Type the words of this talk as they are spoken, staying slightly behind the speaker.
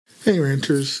Hey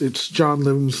Ranters, it's John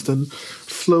Livingston.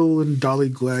 Flo and Dolly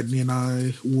Gladney and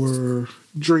I were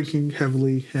drinking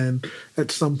heavily, and at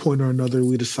some point or another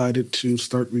we decided to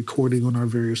start recording on our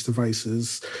various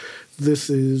devices. This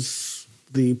is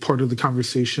the part of the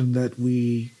conversation that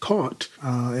we caught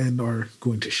and are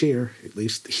going to share, at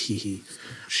least.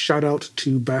 Shout out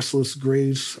to Basilisk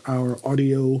Graves, our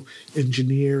audio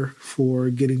engineer, for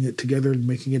getting it together and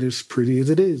making it as pretty as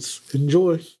it is.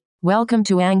 Enjoy. Welcome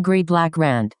to Angry Black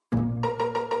Rant.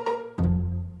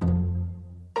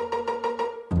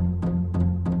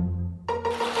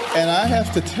 And I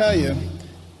have to tell you,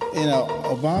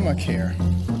 Obamacare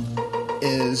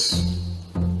is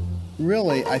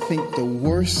really, I think, the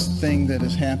worst thing that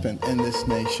has happened in this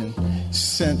nation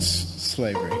since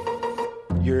slavery.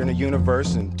 You're in a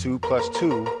universe and 2 plus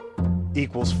 2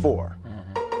 equals 4.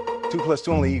 2 plus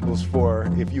 2 only equals 4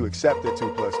 if you accept that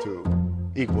 2 plus 2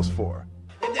 equals 4.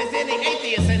 If there's any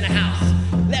atheists in the house,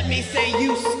 let me say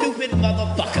you stupid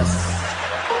motherfuckers.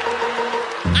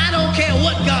 I don't care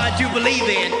what God you believe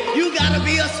in. You gotta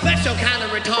be a special kind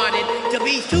of retarded to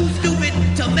be too stupid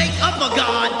to make up a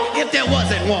God if there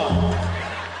wasn't one.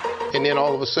 And then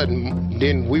all of a sudden,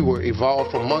 then we were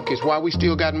evolved from monkeys. Why we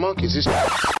still got monkeys?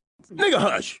 Nigga,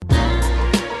 hush.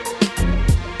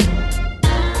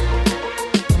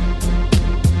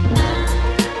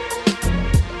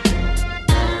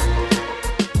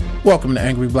 Welcome to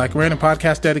Angry Black Rant, a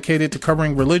podcast dedicated to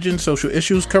covering religion, social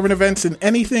issues, current events, and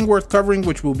anything worth covering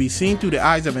which will be seen through the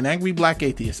eyes of an angry black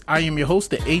atheist. I am your host,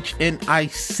 the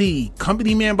HNIC,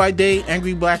 company man by day,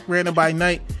 angry black ranter by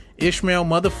night, Ishmael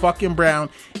motherfucking Brown,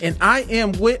 and I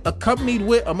am accompanied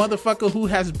with a motherfucker who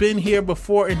has been here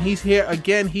before, and he's here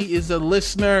again. He is a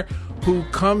listener who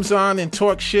comes on and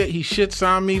talks shit. He shits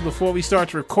on me before we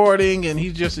start recording, and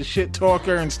he's just a shit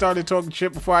talker and started talking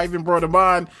shit before I even brought him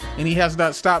on, and he has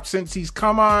not stopped since he's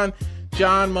come on.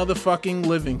 John motherfucking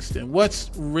Livingston.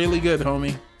 What's really good,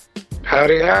 homie?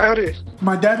 Howdy.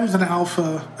 My dad was an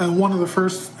alpha, one of the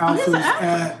first alphas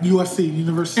at USC,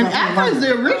 University of South Carolina. And alpha is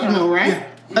the original, right? Yeah.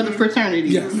 Of the fraternity.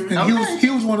 Yes, and he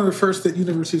was one of the first at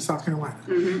University of South Carolina.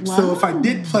 Mm-hmm. Wow. So if I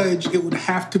did pledge, it would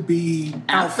have to be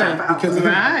Alpha because of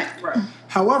him. Right.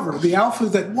 However, the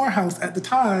Alphas at Morehouse at the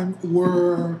time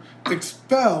were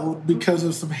expelled because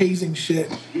of some hazing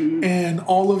shit, and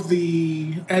all of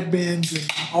the admins and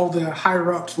all the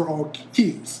higher ups were all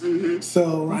Qs. Mm-hmm.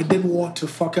 So I didn't want to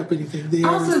fuck up anything there.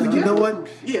 Also, like, you know what?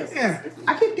 Yes. Yeah.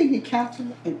 I keep thinking Kappa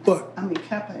and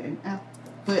Kappa and Alpha.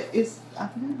 But I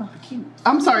forgot about the Q.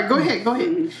 I'm sorry. Go ahead.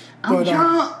 I'm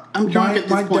drunk at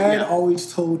this point. My dad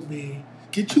always told me,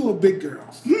 get you a big girl.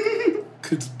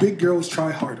 Because big girls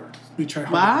try harder. They try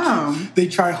harder. Wow. They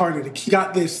try harder. They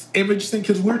got this image thing.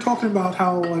 Because we're talking about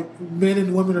how like men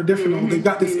and women are different. Mm-hmm. They've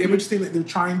got this image thing that they're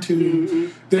trying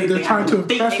to... They're trying to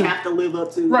impress. They have to live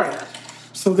up to. Right. Yeah.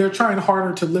 So they're trying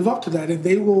harder to live up to that. And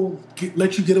they will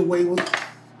let you get away with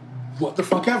what the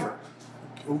fuck ever.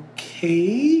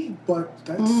 Okay, but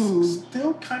that's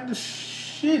still kind of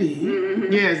shitty.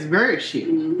 Mm-hmm. Yeah, it's very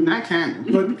shitty. Mm-hmm. Not kind of.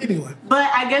 But anyway. But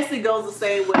I guess it goes the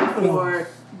same way for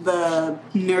the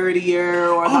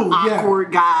nerdier or the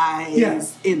awkward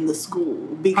guys in the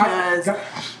school. Because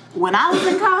when I was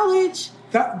in college...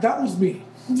 That was me.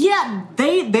 Yeah,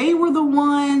 they were the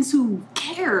ones who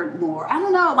cared more. I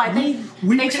don't know, like they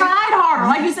tried harder.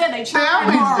 Like you said, they tried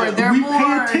harder. They're more.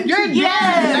 Pay attention.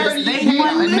 Yes, they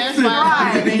listen.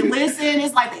 Right. They listen.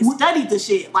 It's like they studied the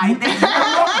shit. Like they care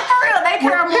more. For real, they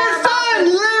care more. His son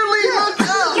literally looked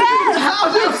up. Yes,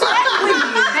 exactly.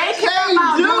 They care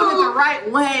about doing it the right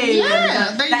way.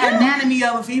 Yeah, the anatomy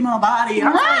of a female body.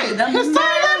 Right. His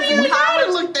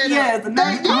son looked at it. Yeah,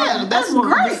 that's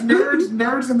great.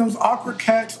 Nerds and those awkward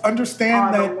cats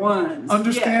understand that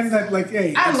like,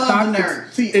 hey, I love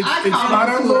nerds. See, it's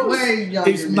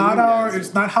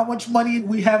not how much money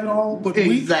we have at all, but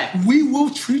we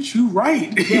will treat you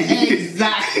right. Yeah,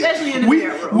 exactly. Especially in the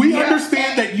bedroom. We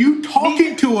understand that you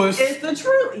talking to us is the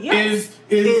truth. Yes.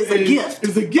 Is a gift.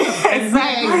 Is a gift.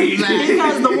 Exactly.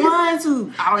 Because the ones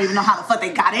who I don't even know how the fuck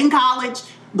they got in college,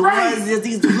 the ones is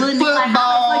these good niggas like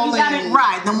how the fuck you got it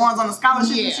right. The ones on the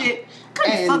scholarship and shit.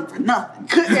 Couldn't fuck for nothing.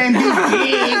 And be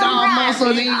big almost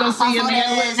so they ain't gonna see your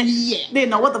ass. Yeah. Didn't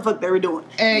know what the fuck they were doing.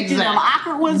 Exactly. The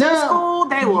awkward ones in school,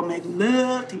 they will make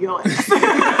love to your ass. You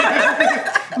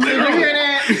hear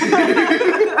that?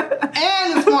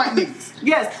 And the smart niggas.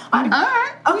 Yes. All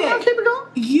right. Okay. Keep it going.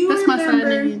 That's my side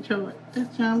nigga in Troy.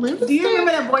 That's John Livingston. Do you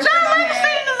remember that boyfriend John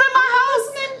Livingston is in my house.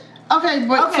 Okay,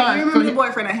 but sorry. You remember the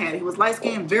boyfriend I had? He was light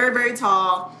skinned, very, very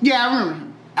tall. Yeah, I remember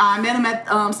him. I met him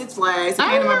at Six Flags. He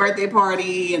came to my birthday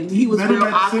party, and he was real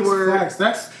awkward.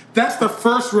 That's the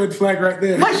first red flag right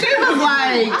there. But she was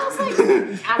like, I was like,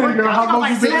 I worked How I was long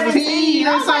like you been in the- 17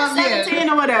 or or something? 17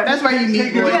 or whatever. That's why you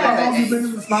need more. How long you been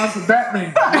in this line for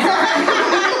Batman?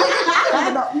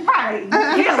 Right.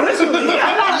 Yeah, literally.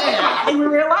 I didn't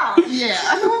even realize. Yeah.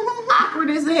 Awkward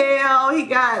as hell. He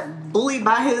got bullied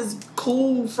by his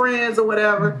cool friends or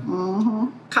whatever. Mm-hmm.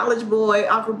 College boy,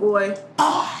 awkward boy.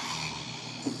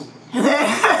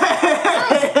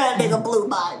 That nigga blew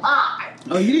my mind.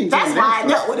 Oh, you didn't. That's why I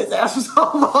dealt with his ass for so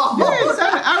long.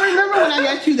 I remember when I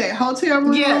got you that hotel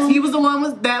room. Yes, he was the one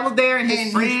that was there, and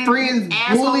his friends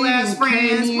asshole ass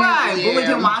friends, right? Bullied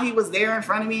him while he was there in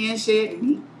front of me and shit.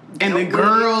 And the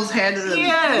girls had to,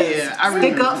 I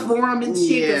stick up for him and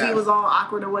shit because he was all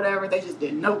awkward or whatever. They just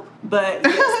didn't know. But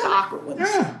yes, the awkward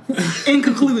ones. In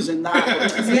conclusion, the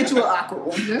awkward ones. Get you an awkward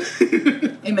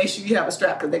one. And make sure you have a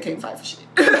strap because they can't fight for shit.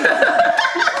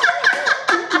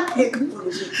 In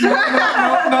conclusion. No.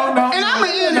 And I'm gonna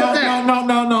end it there. No. I'm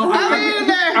gonna end it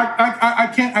there.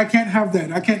 I can't have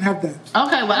that. I can't have that.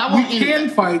 Okay, well, I won't We end can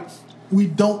it. fight. We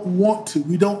don't want to.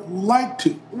 We don't like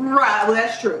to. Right, well,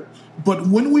 that's true. But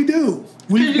when we do,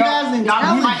 You guys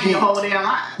Y'all fighting your whole damn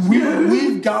life.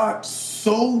 we've got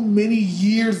so many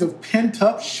years of pent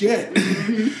up shit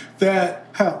that,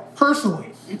 hell,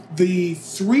 personally, the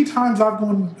 3 times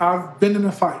I've been in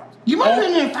a fight. You might have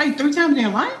been in a fight 3 times in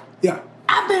your life. Yeah.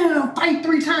 I've been in a fight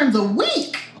 3 times a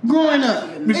week growing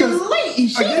up. Because, It's late.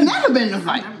 She's again, never been in a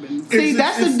fight. See,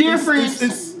 that's the difference.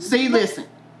 it's- Listen.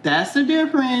 That's the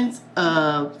difference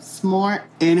of smart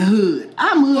and hood.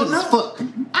 I'm hood as fuck.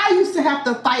 I used to have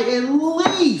to fight at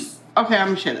least. Okay, I'm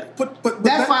gonna shut up. But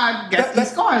that's why I got these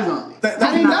scars on me. that-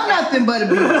 I didn't know nothing but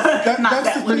abuse.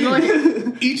 That's the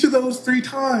thing. Each of those 3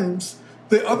 times,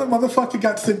 the other motherfucker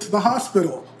got sent to the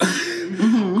hospital.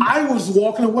 I was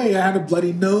walking away. I had a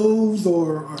bloody nose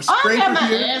or a I scrape. got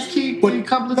my ass kicked a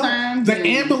couple of times. The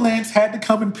ambulance had to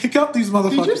come and pick up these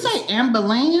motherfuckers. Did you say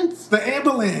ambulance? The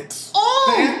ambulance.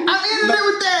 Oh, I'm in there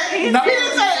with that. He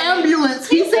didn't say ambulance.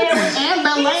 He said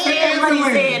ambulance. He said what he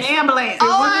said, ambulance. Oh,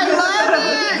 I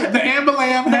love it. The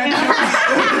ambulance had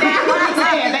That's what he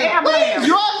said, the ambulance.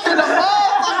 Drunk to the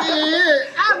motherfucking head.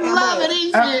 I love it.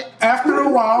 Shit. After a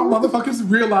while, motherfuckers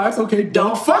realized, okay,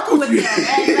 don't fuck with me.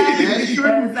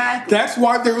 Exactly. That's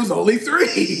why there was only 3.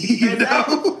 You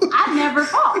know? I never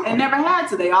fought and never had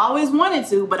to. They always wanted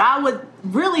to, but I would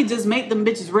really just make them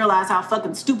bitches realize how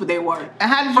fucking stupid they were. And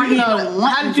how did you know?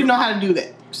 How did you know how to do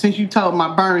that? Since you told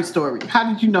my burn story, how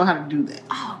did you know how to do that?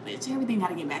 Oh, bitch, everything got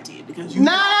to get back to you because you.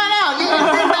 No. You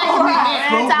didn't get back to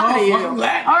me. All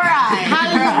right. All right. How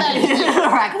did you get back to me?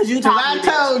 All right, because you Because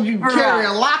I told you carry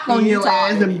a lock on your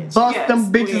ass and bust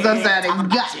them bitches upside their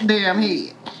goddamn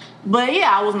head. But yeah,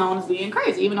 I was known as being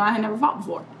crazy, even though I had never fought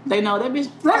before. They know that bitch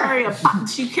carry a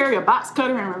box. She carry a box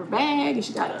cutter in her bag, and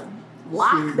she got a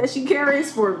lock that she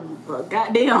carries for a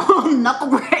goddamn knuckle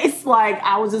brace. Like,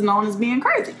 I was just known as being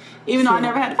crazy, even though I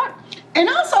never had to fight. And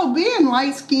also being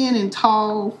light skinned and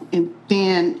tall and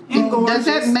thin, does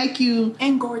that make you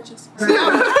and gorgeous?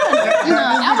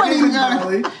 I wasn't even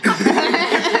gonna.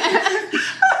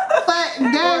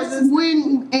 But that's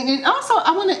when, and also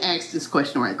I want to ask this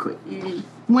question right quick.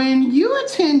 When you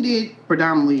attended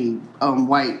predominantly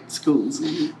white schools,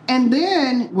 and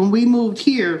then when we moved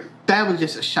here, that was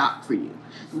just a shock for you.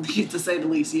 To say the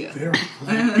least, yeah.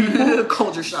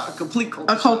 Culture shock, complete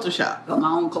culture. A culture shock of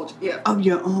my own culture, yeah. Of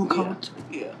your own culture,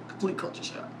 yeah. Complete culture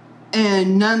shock.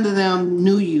 And none of them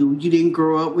knew you. You didn't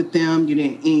grow up with them. You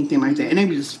didn't anything like that, and they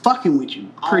were just fucking with you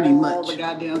pretty much all the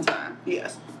goddamn time.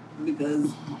 Yes,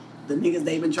 because the niggas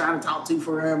they've been trying to talk to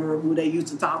forever, who they used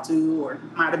to talk to, or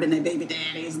might have been their baby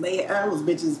daddies. I was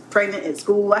bitches pregnant at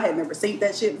school. I had never seen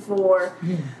that shit before.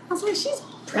 I was like, she's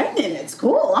pregnant at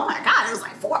school. Oh my god, it was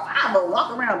like 4 or 5 of them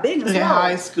walking around big and slow. In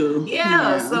high school.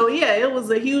 Yeah, so yeah, it was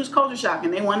a huge culture shock,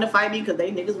 and they wanted to fight me because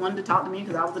they niggas wanted to talk to me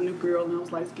because I was a new girl and I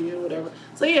was light skinned or whatever.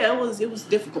 So yeah, it was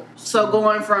difficult. So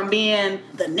going from being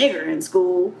the nigger in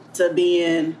school to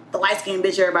being the light skinned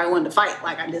bitch everybody wanted to fight,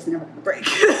 like I just never had a break.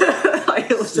 Like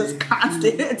it was just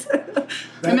constant.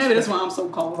 And maybe that's why I'm so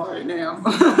cold hearted now.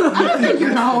 I don't think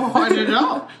you're cold hearted at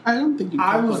all. I don't think you're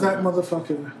I was that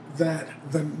motherfucker that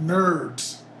the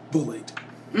nerds bullied.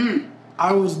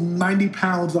 I was 90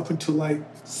 pounds up until like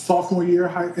sophomore year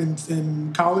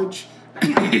in college.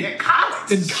 In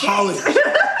college? In college.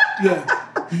 Yeah.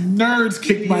 Nerds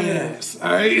kicked my ass.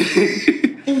 All right?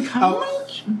 In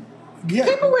college? Yeah.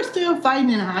 People were still fighting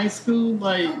in high school.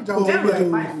 Like, I was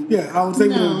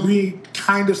able to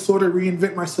kind of sort of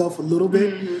reinvent myself a little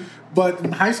bit. But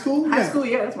in high school, High school,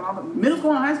 yeah, that's when all the middle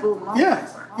school and high school.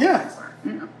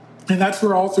 And that's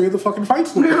where all 3 of the fucking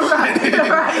fights were. Right.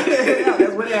 Yeah,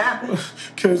 that's what happened.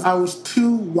 Because I was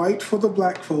too white for the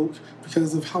black folk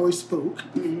because of how I spoke,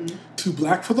 too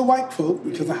black for the white folk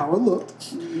because of how I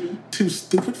looked, too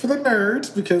stupid for the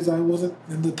nerds because I wasn't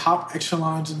in the top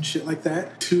echelons and shit like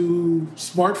that, too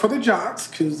smart for the jocks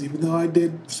because even though I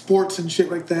did sports and shit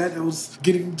like that, I was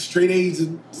getting straight A's.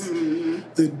 And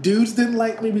the dudes didn't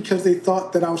like me because they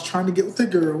thought that I was trying to get with the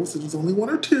girls. It was only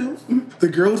one or two. The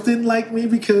girls didn't like me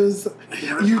because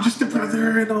you're just a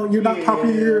brother and you're not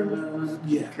popular.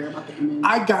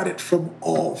 I got it from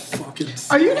all fucking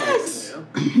sides. Are you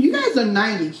guys are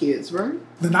 90 kids, right?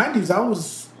 The 90s, I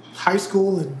was high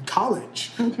school and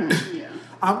college. Okay, yeah.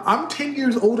 I'm 10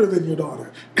 years older than your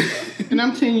daughter. And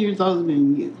I'm 10 years older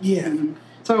than you. Yeah.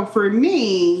 So for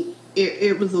me,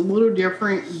 it was a little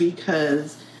different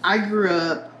because I grew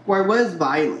up where it was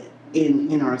violent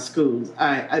in our schools.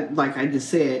 I like I just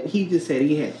said, he just said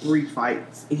he had 3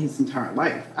 fights in his entire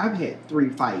life. I've had 3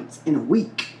 fights in a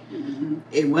week.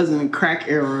 It wasn't a crack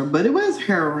era, but it was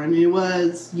heroin. It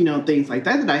was, things like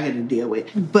that I had to deal with.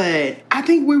 But I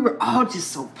think we were all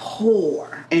just so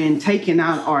poor and taking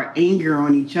out our anger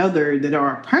on each other that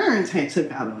our parents had took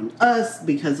out on us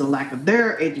because of lack of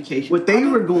their education. What they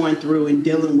were going through and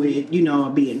dealing with,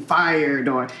 being fired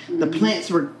or the plants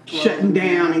were shutting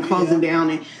down and closing down.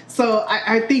 And so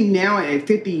I think now at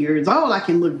 50 years old, I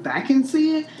can look back and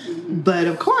see it. But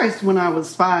of course, when I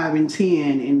was 5 and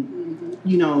 10 and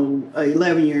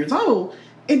 11 years old,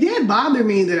 it did bother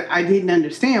me that I didn't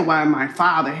understand why my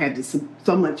father had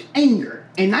so much anger.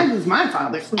 And not just my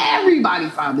father,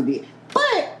 everybody's father did.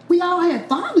 But we all had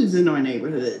fathers in our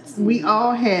neighborhoods. We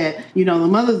all had, the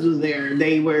mothers was there.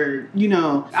 They were,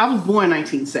 I was born in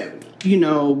 1970.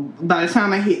 By the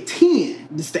time I hit 10,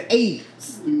 it's the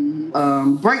 80s.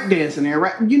 Breakdancing there,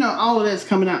 right? All of that's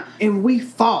coming out. And we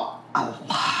fought a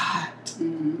lot.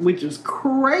 Which was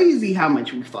crazy how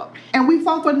much we fought. And we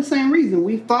fought for the same reason.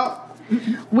 We fought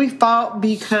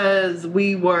because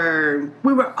we were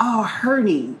all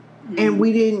hurting. And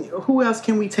we didn't, who else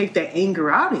can we take that anger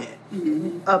out at?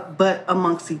 But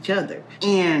amongst each other.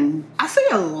 And I see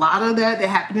a lot of that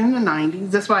happened in the 90s.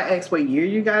 That's why I asked what year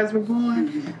you guys were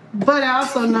born. But I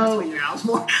also know... That's what year I was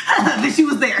born. That she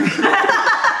was there.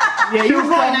 Yeah, you were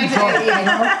born in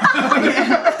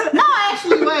 1988. No, I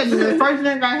actually wasn't. The first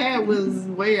thing I had was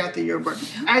way after your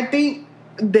birth. I think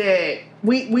that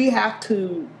we have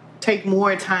to take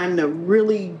more time to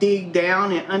really dig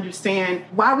down and understand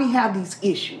why we have these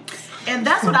issues. And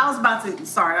that's what I was about to,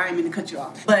 sorry, I didn't mean to cut you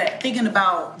off. But thinking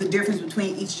about the difference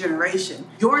between each generation,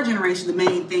 your generation, the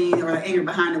main thing or the anger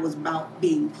behind it was about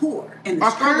being poor. And the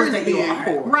struggles that you are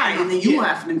poor. Right. And then you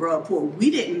having to grow up poor.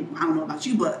 We didn't, I don't know about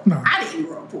you, but I didn't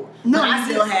grow up poor. No, I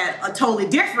still had a totally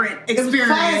different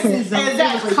experience.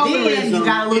 Exactly. Then you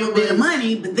got a little bit of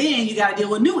money, but then you got to deal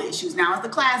with new issues. Now it's the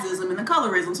classism and the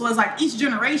colorism. So it's like each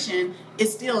generation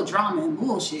is still drama and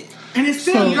bullshit. And it's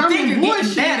still drama and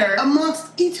bullshit better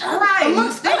amongst each other. Right.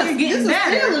 Amongst us. You're getting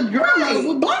better. Still a drama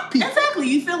with black people. Exactly.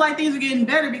 You feel like things are getting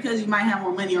better because you might have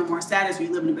more money or more status or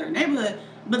you live in a better neighborhood.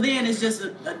 But then it's just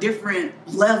a different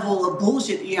level of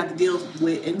bullshit that you have to deal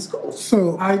with in school.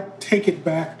 So I take it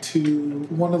back to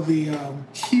one of the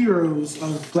heroes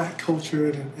of black culture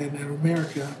and in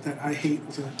America that I hate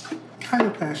with a kind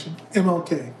of passion,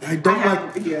 MLK. I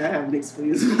have mixed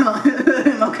feelings about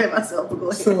MLK myself. But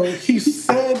go ahead. So he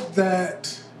said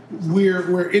that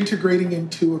we're integrating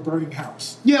into a burning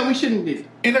house. Yeah, we shouldn't do.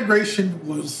 Integration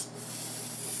was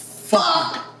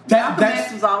fuck. Malcolm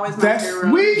X was always my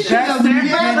hero. We should have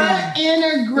never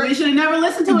integrated. We should have never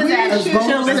listened to his ass. We should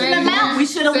have listened to Malcolm. We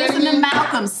should have listened to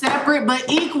Malcolm. Separate but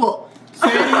equal. We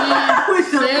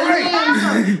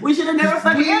should have never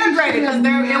fucking integrated because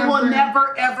it will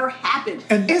never ever happen.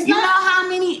 And you know how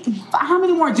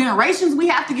many more generations we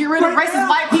have to get rid of racist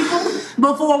white people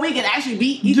before we can actually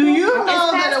be equal? Do you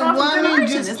know that a woman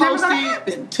just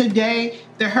posted today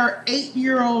that her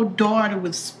 8-year-old daughter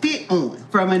was spit on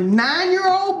from a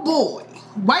 9-year-old boy,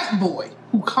 white boy,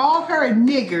 who called her a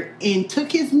nigger and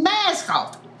took his mask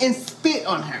off and spit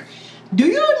on her? Do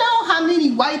you know how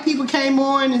many white people came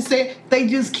on and said they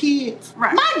just kids?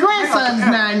 Right. My grandson's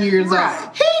 9 years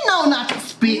old. He know not to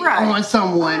spit on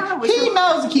someone. He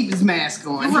knows to keep his mask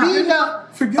on. He know.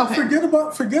 Forget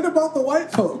about the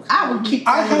white folks. I would kick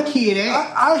that kid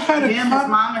out. I had his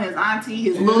mama, his auntie,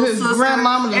 his little sister,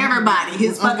 grandmama, everybody,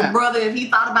 his fucking brother. If he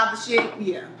thought about the shit,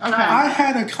 I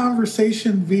had a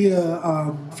conversation via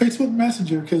Facebook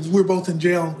Messenger because we're both in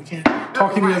jail and we can't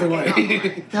talk any other way.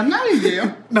 I'm not in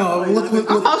jail. No,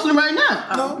 I'm posting right now.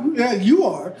 No, yeah, you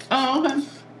are. Oh, okay.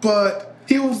 But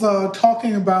he was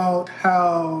talking about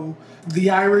how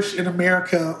the Irish in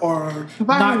America are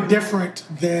not different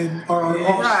than are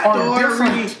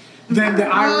different than the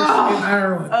Irish in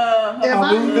Ireland.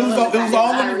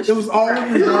 It was all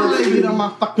in regards to. Get on my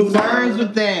fucking nerves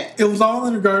with that. It was all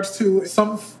in regards to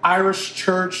some Irish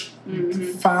church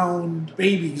found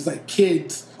babies, like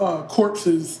kids,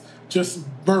 corpses, just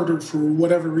murdered for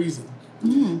whatever reason,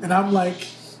 and I'm like.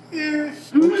 Yeah.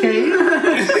 Okay.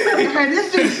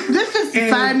 This is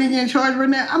side nigga in charge right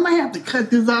now. I might have to cut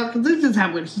this off because this is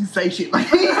how when he say shit. Like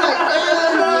he's like,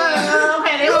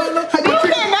 you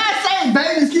cannot say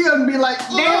babies killed and be like,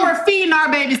 they were feeding our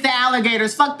babies to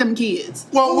alligators. Fuck them kids.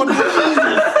 Well, what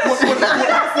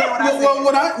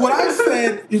I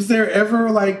said, is there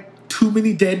ever like too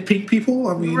many dead pink people?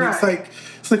 I mean, it's like,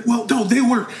 well, no, they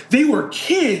were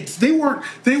kids. They weren't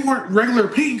regular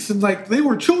pinks, and like they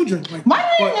were children. Like, why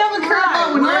did it never care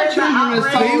about when our children are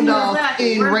sold off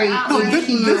and raped and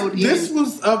killed? This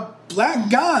was a black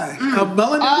guy, a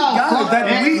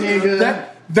melanated guy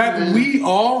that we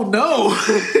all know.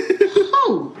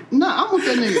 Oh no, I want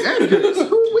that nigga address.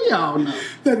 Who we all know?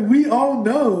 That we all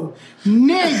know,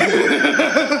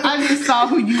 nigga. I just saw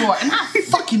who you are, and I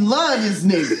fucking love this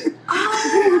nigga.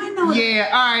 Oh, I know. Yeah,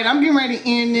 all right. I'm getting ready to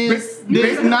end this. I'm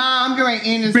getting ready to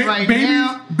end this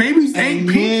now. Babies ain't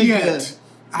pink yet.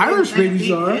 Irish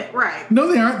babies are. Right. No,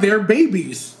 they aren't. They're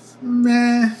babies.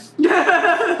 Meh.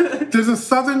 There's a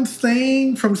southern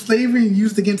saying from slavery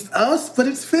used against us, but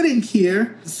it's fitting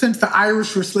here since the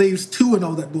Irish were slaves too and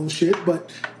all that bullshit. But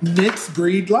nits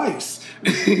breed lice.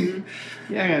 Yeah,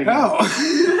 I gotta go. All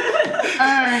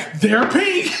right. They're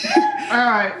pink. All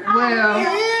right. Well,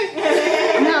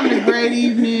 I'm having a great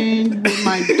evening with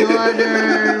my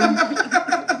daughter.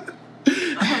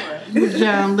 With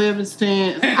John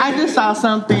Livingston. I just saw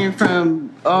something from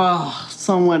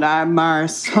someone I admire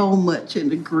so much in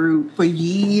the group for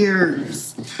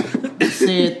years.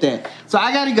 Said that. So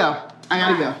I gotta go.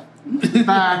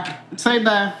 Bye. Say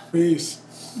bye. Peace.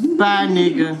 Bye,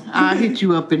 nigga. I'll hit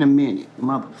you up in a minute,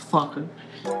 motherfucker.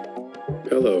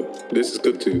 Hello, this is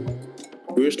CookTube.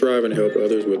 We're striving to help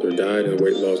others with their diet and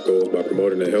weight loss goals by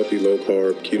promoting a healthy,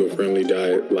 low-carb, keto-friendly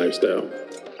diet lifestyle.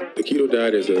 The keto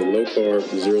diet is a low-carb,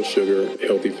 zero-sugar,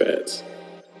 healthy fats.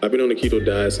 I've been on the keto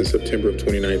diet since September of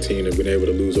 2019 and been able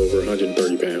to lose over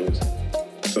 130 pounds.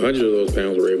 100 of those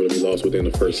pounds were able to be lost within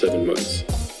the first 7 months.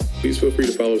 Please feel free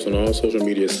to follow us on all social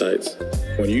media sites.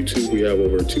 On YouTube, we have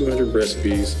over 200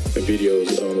 recipes and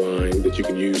videos online that you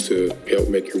can use to help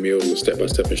make your meals with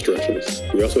step-by-step instructions.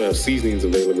 We also have seasonings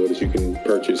available that you can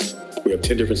purchase. We have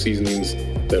 10 different seasonings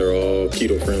that are all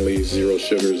keto-friendly, zero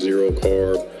sugar, zero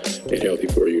carb, and healthy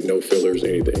for you. No fillers,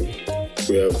 anything.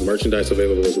 We have merchandise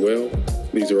available as well.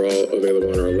 These are all available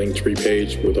on our Linktree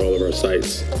page with all of our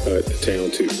sites at The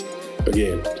Town 2.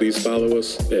 Again, please follow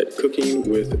us at Cooking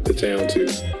with The Town 2.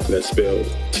 That's spelled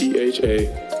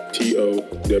THATOWN,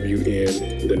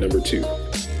 2.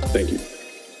 Thank you.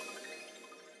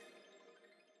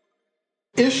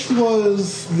 Ish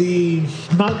was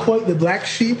not quite the black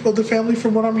sheep of the family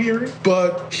from what I'm hearing,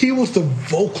 but he was the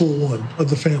vocal one of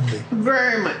the family.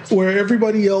 Very much. Where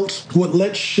everybody else would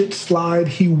let shit slide,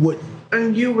 he wouldn't.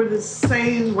 And you were the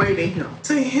same way to him.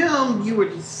 To him, you were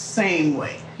the same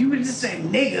way. You were just a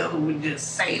nigga who would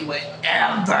just say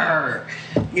whatever.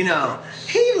 You know,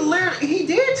 he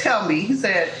did tell me, he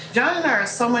said, John and I are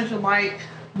so much alike,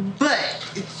 but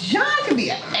John can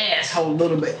be an asshole a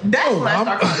little bit. That's when I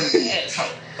started calling him an asshole.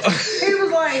 He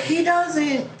was like, he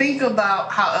doesn't think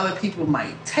about how other people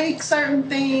might take certain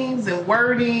things and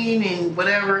wording and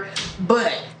whatever,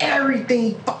 but everything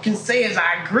he fucking says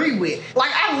I agree with.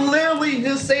 Like, I literally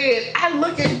just said, I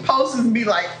look at posts and be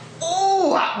like,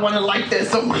 oh, I want to like that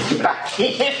so much, but I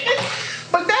can't.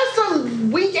 But that's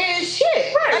some weak ass shit.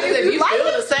 Right. Like, if you like feel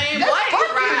it, the same way,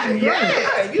 right? Yeah.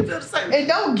 Right. You feel the same. And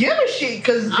don't give a shit,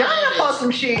 because John post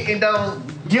some shit and don't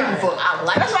give a fuck. I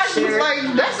like that's why share she's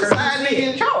like, that's the side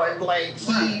nigga in charge. Like,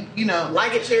 he, you know.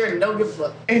 Like it, share it, and don't give a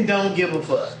fuck. And don't give a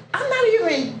fuck. I'm not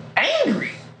even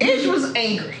angry. Ish was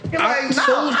angry. You're like,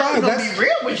 no, I'm gonna be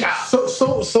real with y'all.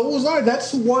 So was I.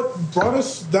 That's what brought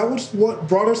us. That was what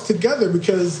brought us together.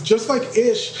 Because just like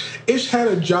Ish had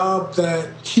a job that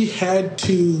he had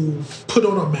to put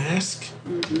on a mask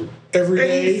every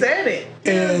day. And he said it.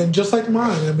 And just like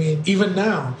mine, I mean, even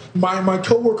now, my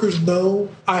coworkers know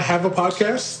I have a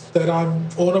podcast, that I'm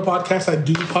on a podcast, I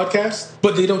do podcasts,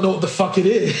 but they don't know what the fuck it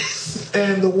is.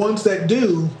 And the ones that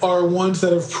do are ones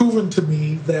that have proven to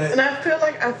me that. And I feel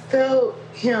like I failed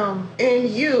him and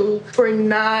you for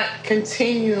not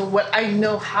continuing what I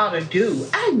know how to do.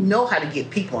 I know how to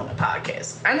get people on the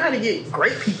podcast. I know how to get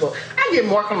great people. I get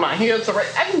Mark on my heels, so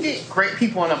I can get great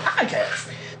people on a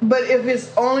podcast. But if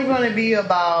it's only going to be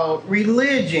about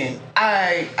religion,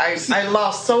 I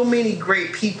lost so many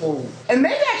great people. And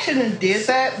maybe I shouldn't have did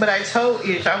that, but I told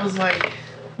Ish, I was like,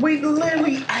 we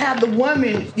literally had the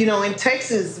woman, in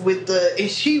Texas and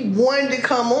she wanted to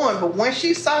come on, but once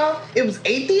she saw it was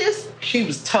atheist, she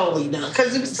was totally done.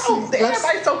 Because it was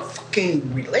everybody's so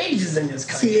fucking religious in this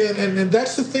country. See, and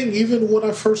that's the thing. Even when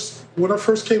I first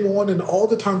came on, and all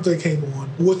the times I came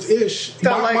on with Ish,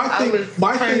 my thing is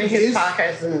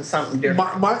podcast into something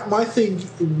different. My thing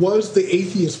was the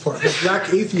atheist part, the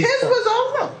black atheist His part. was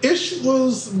over. Ish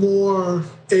was more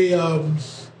a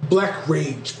black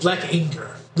rage, black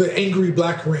anger. The angry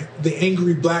black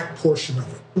portion of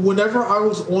it. Whenever I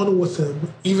was on with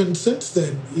him, even since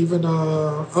then, even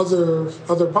other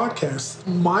podcasts,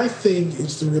 my thing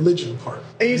is the religion part.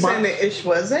 And you saying that Ish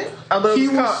wasn't? Although it was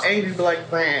called Angry Black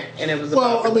Rant, and it was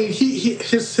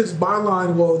his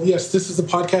byline. Well, yes, this is a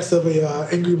podcast of a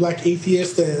angry black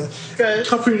atheist,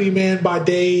 company man by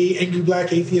day, angry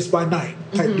black atheist by night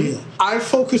type deal. I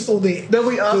focused on the. Then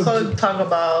we also talk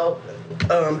about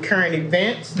current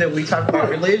events, that we talk about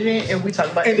religion, and we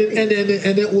talk about and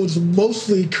it was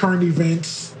mostly current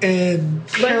events and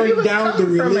paring down the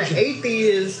religion. From an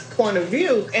atheist point of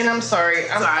view, and I'm sorry,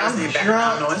 I'm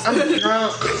drunk, so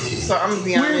I'm gonna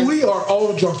be honest. We are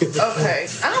all drunk at this point. Okay,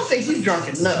 I don't think we drunk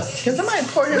enough. Can somebody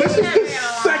pour him? This is the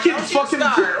second fucking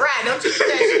right? Don't you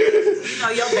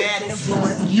say your bad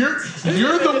influence. You're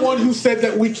the one who said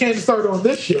that we can't start on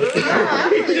this shit.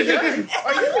 Are you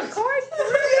recording?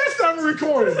 Yes, I'm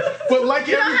recording. But like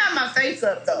you don't have my face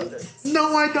up though.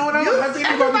 No, I don't. I don't have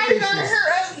anybody's face gonna hear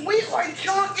us. We are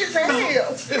drunk as hell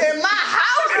in my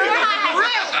house.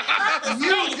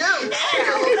 You do.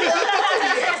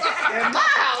 In my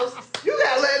house, you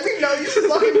gotta let me know you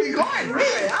fucking recording.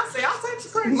 Really? I'll take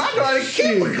some credit. My daughter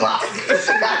keep a clock. So do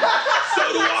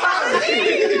I.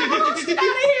 She gotta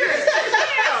hear it.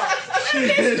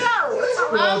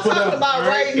 I'm talking about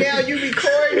right now. You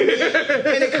recording me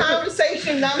in a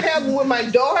conversation I'm having with my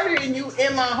daughter, and you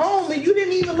in my home, and you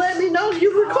didn't even let me know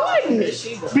you recording me.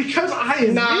 Because I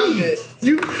am me.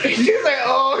 You like,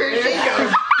 oh, here she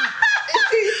goes.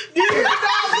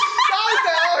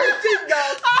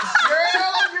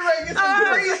 Girl, you ready to get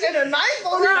some grease and a knife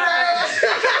on your ass?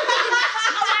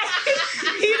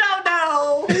 You don't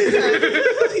know.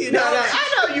 I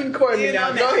know you recording me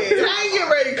now. Go ahead. I ain't getting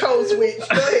ready to code switch. Go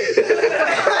ahead.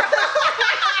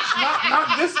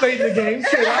 Not this stage of the game.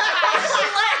 Shit.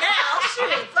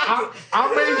 I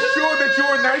made sure that you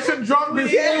were nice and drunk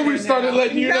before we started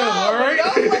letting you know, all right?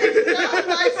 I'm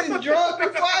nice and drunk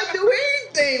before I do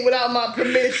anything without my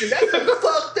permission. That's some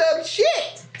fucked up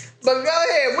shit. But go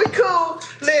ahead, we cool.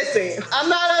 Listen, I'm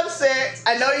not upset.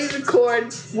 I know you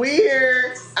recording. We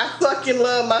here. I fucking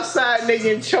love my side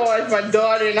nigga in charge, my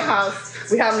daughter in the house.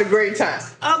 We having a great time.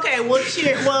 Okay, well,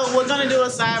 well, we're gonna do a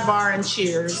sidebar and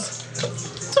cheers.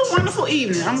 It's a wonderful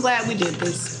evening. I'm glad we did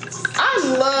this. I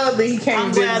love that he came.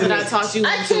 I'm glad that I talked you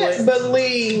into it. I can't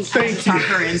believe. Thank you. Talk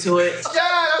her into it. John,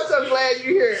 I'm so glad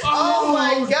you're here. Oh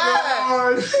my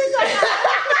God.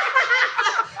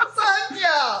 Fuck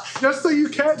y'all. Just so you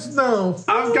cats know,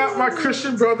 I've got my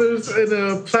Christian Brothers in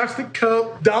a plastic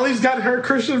cup. Dolly's got her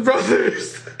Christian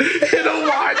Brothers in a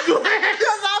wine glass.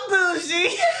 Because I'm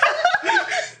bougie.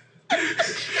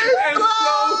 And so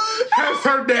has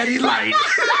her daddy light.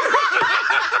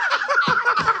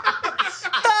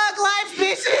 Thug life,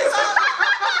 bitches.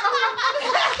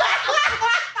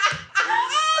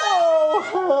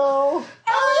 I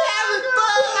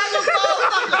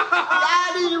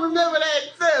need to remember that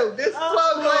too. This is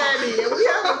Plug Gladdy, and we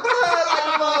having fun like a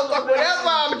motherfucker. Whatever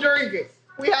I'm drinking,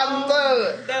 we having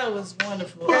fun. That was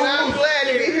wonderful. And I'm glad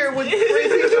to be here with the three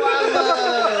people I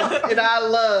love. And I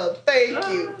love. Thank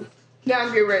you. Now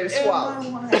I'm getting ready to swallow.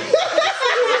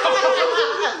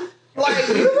 Like,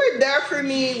 you were there for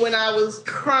me when I was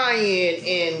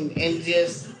crying and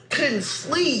just couldn't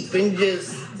sleep and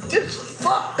just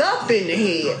fucked up in the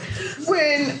head.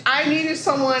 When I needed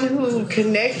someone who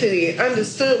connected and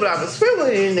understood what I was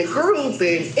feeling in the group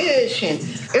and Ish, and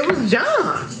it was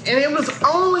John. And it was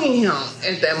only him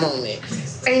at that moment.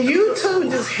 And you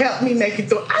two just helped me make it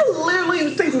through. I literally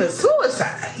was thinking of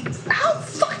suicide. How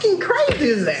fucking crazy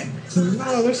is that?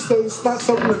 No, that's not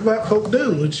something that black folk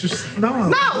do. It's just, no.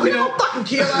 No, we don't fucking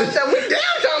kill ourselves. We damn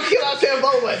don't kill ourselves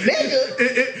over a nigga.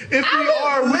 If we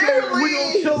are, we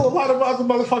don't kill a lot of other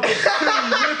motherfuckers.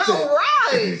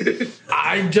 Right.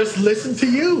 I just listen to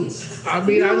you. I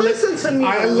mean, I listen to me.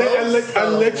 I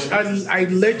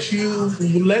let you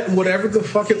let whatever the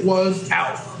fuck it was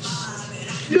out.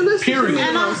 Period.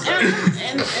 And I'm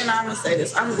gonna say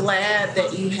this. I'm glad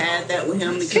that you had that with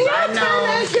him because I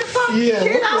know. Yeah.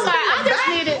 I'm sorry. I just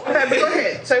needed.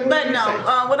 what But you no,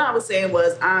 saying? what I was saying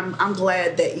was I'm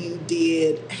glad that you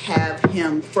did have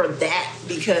him for that,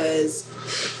 because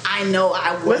I know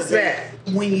I wasn't What's that?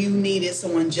 when you needed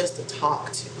someone just to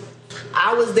talk to.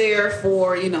 I was there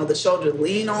for, the shoulder to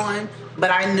lean on,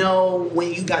 but I know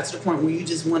when you got to the point where you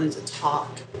just wanted to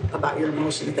talk about your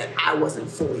emotions that I wasn't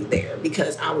fully there,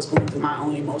 because I was going through my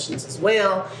own emotions as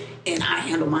well, and I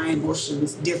handle my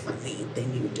emotions differently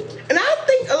than you do. And I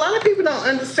think a lot of people don't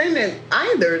understand that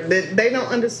either. That they don't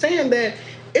understand that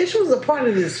Ish was a part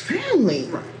of this family.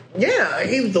 Right. Yeah,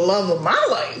 he was the love of my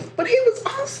life, but he was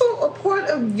also a part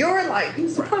of your life. He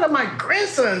was a part of my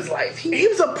grandson's life. He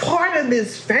was a part of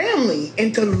this family.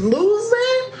 And to lose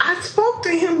that, I spoke to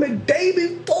him the day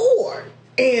before.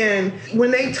 And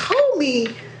when they told me,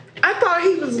 I thought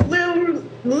he was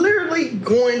literally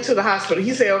going to the hospital.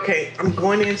 He said, okay, I'm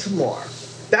going in tomorrow.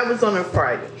 That was on a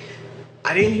Friday.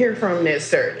 I didn't hear from him that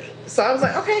Saturday. So I was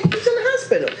like, okay, he's in the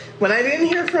hospital. When I didn't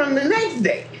hear from him the next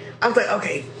day, I was like,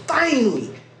 okay, finally,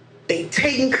 they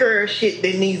taking care of shit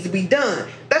that needs to be done.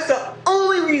 That's the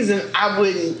only reason I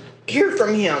wouldn't hear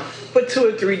from him for 2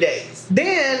 or 3 days.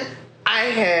 Then I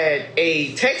had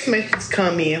a text message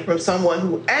come in from someone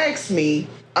who asked me,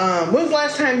 when was the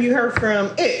last time you heard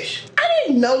from Ish? I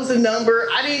didn't know the number.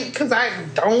 Because I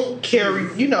don't carry,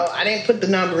 I didn't put the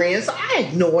number in, so I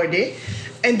ignored it.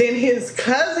 And then his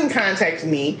cousin contacted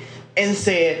me and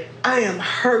said, I am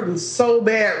hurting so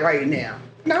bad right now.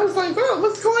 And I was like, oh,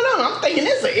 what's going on? I'm thinking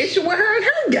it's an issue with her and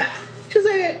her guy. She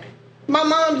said, my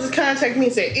mom just contacted me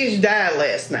and said, Ish died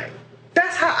last night.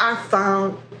 That's how I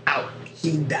found out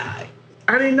he died.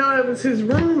 I didn't know it was his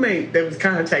roommate that was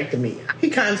contacting me.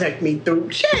 He contacted me through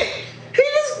chat. He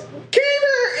just came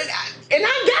here and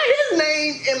I got his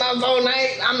name in my phone.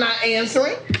 I'm not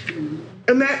answering.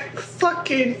 And that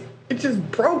it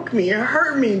just broke me. It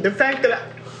hurt me. The fact that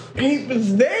he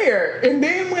was there. And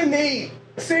then when they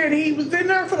said he was in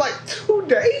there for like 2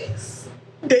 days,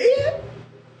 dead.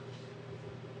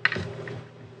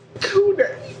 2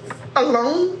 days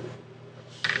alone.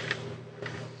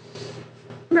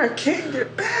 And I can't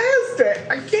get past that.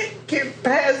 I can't get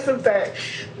past the fact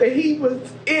that he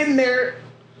was in there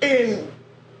and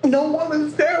no one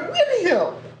was there with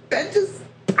him. That just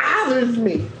bothers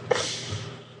me.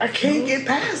 I can't get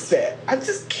past that. I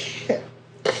just can't.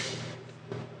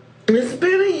 It's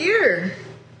been a year.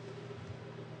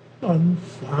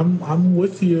 I'm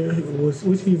with you.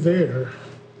 With you there.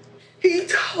 He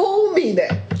told me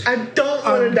that I don't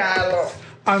want to die alone.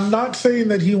 I'm not saying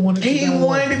that he wanted to die alone. He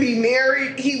wanted to be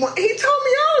married. He told me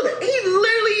all of it. He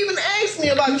literally even asked me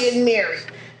about getting married.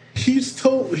 He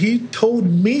told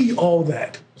me all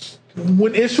that.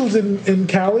 When Ish was in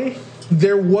Cali,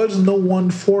 there was no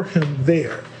one for him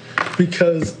there,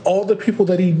 because all the people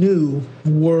that he knew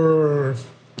were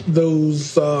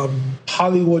those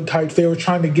Hollywood types. They were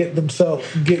trying to get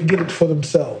it for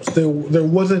themselves. There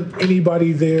wasn't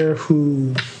anybody there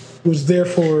who was there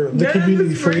for the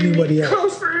community, for anybody else.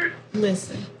 Comfort.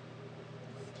 Listen,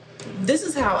 this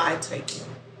is how I take it.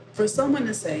 For someone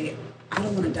to say, I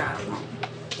don't want to die alone,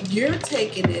 you're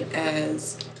taking it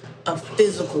as a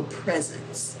physical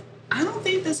presence. I don't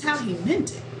think that's how he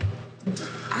meant it.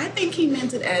 I think he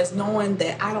meant it as knowing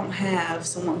that I don't have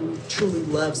someone who truly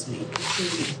loves me, who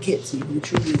truly gets me, who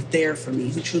truly is there for me,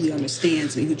 who truly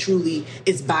understands me, who truly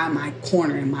is by my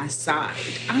corner and my side.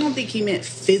 I don't think he meant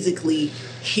physically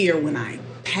here when I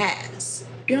pass.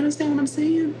 You understand what I'm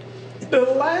saying? The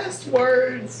last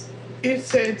words it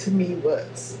said to me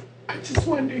was, I just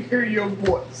wanted to hear your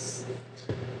voice.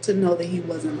 To know that he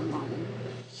wasn't alone.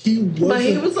 But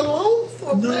he was alone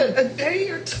for a day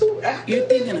or two after. You're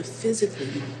thinking of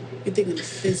physically. You're thinking of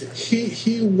physically.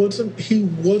 He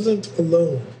wasn't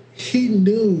alone. He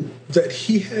knew that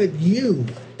he had you.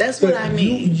 That's what I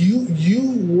mean. You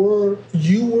were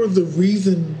the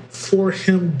reason for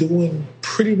him doing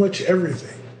pretty much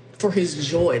everything. For his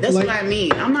joy. That's what I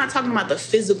mean. I'm not talking about the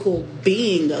physical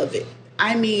being of it.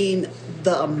 I mean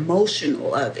the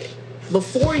emotional of it.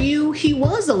 Before you, he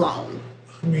was alone.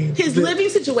 I mean, his living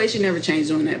situation never changed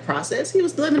during that process. He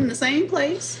was living in the same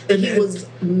place. He was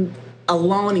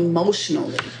alone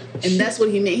emotionally. And that's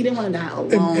what he meant. He didn't want to die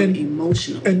alone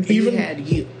emotionally. And he had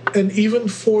you. And even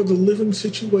for the living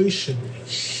situation,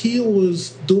 he was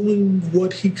doing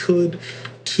what he could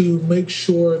to make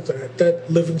sure that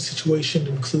living situation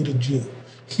included you.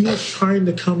 He was trying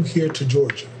to come here to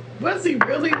Georgia. Was he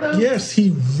really though? Yes,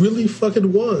 he really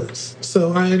fucking was.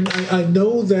 So I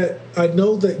know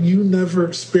that you never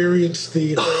experienced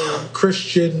the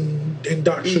Christian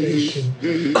indoctrination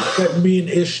that me and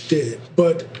Ish did.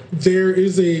 But there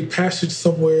is a passage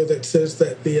somewhere that says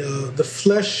that the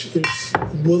flesh is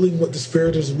willing but the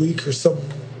spirit is weak, or some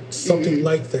something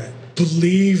like that.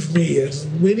 Believe me, as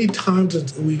many times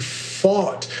as we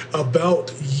fought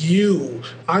about you,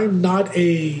 I'm not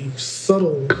a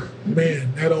subtle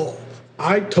man at all.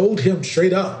 I told him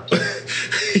straight up,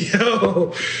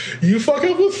 yo, you fuck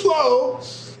up with Flo,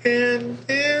 and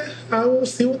I will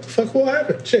see what the fuck will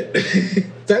happen. Shit.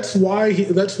 That's one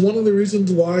of the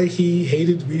reasons why he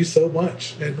hated me so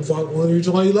much, and one of the reasons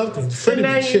why he loved me. So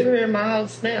now you're in my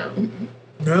house now.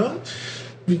 No,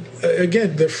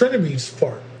 again, the frenemies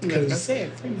part. Because I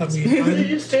mean, do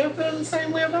you still feel the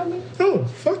same way about me? Oh,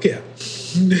 fuck yeah.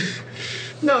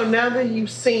 No, now that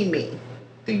you've seen me,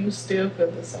 do you still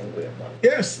feel the same way about me?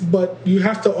 Yes, but you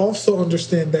have to also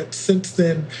understand that since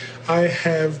then, I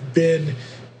have been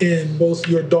in both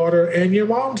your daughter and your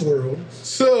mom's world.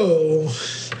 So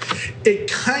it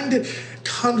kind of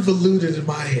convoluted in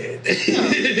my head. No,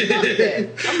 fuck that.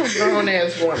 I'm a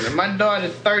grown-ass woman. My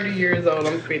daughter's 30 years old.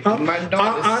 I'm 50.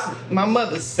 My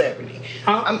mother's 70.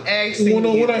 I'm asking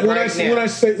you right now.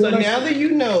 So now that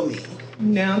you know me,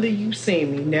 now that you've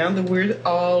seen me, now that we're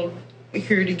all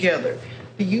here together,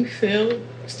 do you still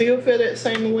feel that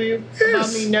same way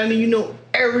about me? Now that you know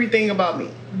everything about me,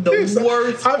 the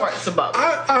worst parts about me.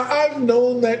 I've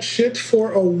known that shit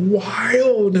for a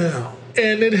while now.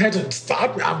 And it hasn't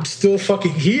stopped me. I'm still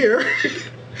fucking here.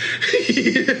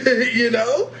 You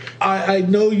know? I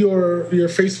know your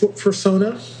Facebook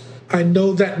persona. I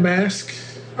know that mask.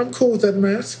 I'm cool with that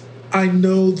mask. I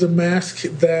know the mask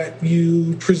that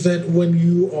you present when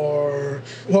you are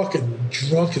fucking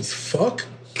drunk as fuck.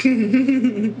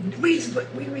 We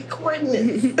recording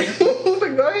this.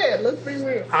 Go ahead, let's be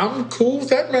real. I'm cool with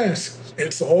that mask.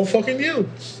 It's all fucking you.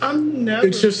 I'm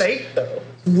never fake though.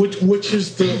 Which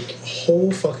is the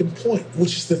whole fucking point.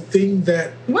 Which is the thing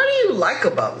that... What do you like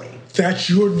about me? That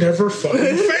you're never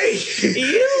fucking fake.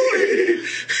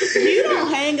 You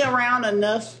don't hang around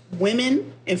enough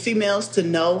women and females to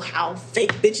know how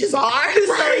fake bitches are. Right.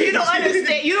 So you don't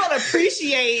understand. You don't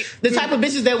appreciate the type of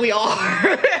bitches that we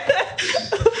are.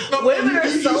 No, women are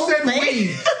so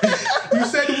fake. You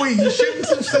said we. You shouldn't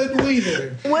have said we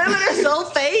there. Women are so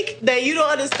fake that you don't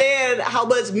understand how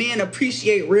much men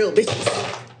appreciate real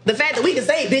bitches. The fact that we can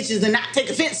say bitches and not take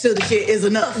offense to the shit is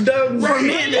enough for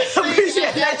men to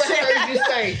appreciate that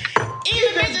shit.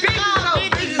 Even bitches call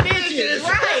bitches bitches.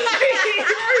 Right.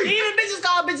 Even bitches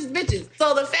call bitches bitches.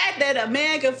 So the fact that a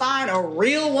man can find a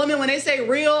real woman, when they say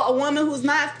real, a woman who's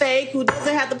not fake, who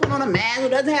doesn't have to put on a mask, who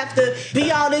doesn't have to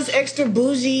be all this extra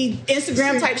bougie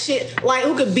Instagram type shit, like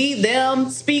who could be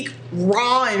them, speak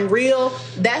raw and real,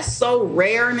 that's so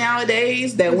rare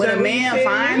nowadays that when a man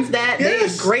finds that, they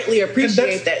greatly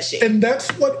appreciate that shit. And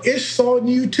that's what Ish saw in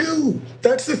you too.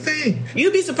 That's the thing.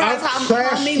 You'd be surprised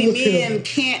how many men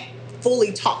can't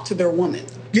fully talk to their woman.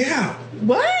 Yeah.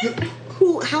 What?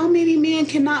 How many men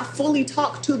cannot fully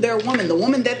talk to their woman? The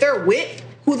woman that they're with,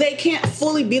 who they can't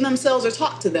fully be themselves or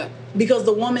talk to them because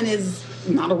the woman is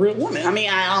not a real woman. I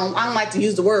mean, I don't like to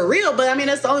use the word real, but I mean,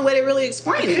 that's the only way to really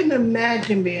explain it. I couldn't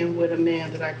imagine being with a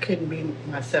man that I couldn't be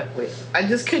myself with. I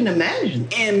just couldn't imagine.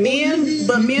 And men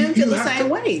feel the same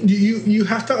way. You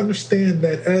have to understand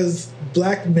that as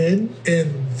black men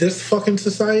in this fucking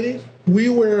society, we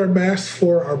wear a mask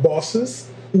for our bosses.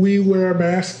 We wear a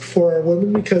mask for our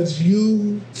women because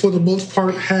you, for the most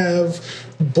part, have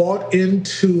bought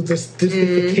into this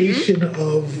dignification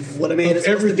of what a man is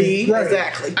supposed to be. Right.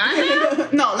 Exactly.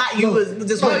 No, not you.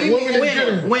 Just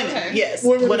women. Women. Yes.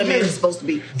 Women what a man is supposed to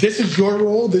be. This is your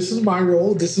role. This is my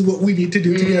role. This is what we need to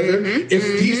do together.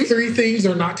 If these three things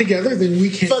are not together, then we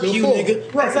can't fuck go you, forward.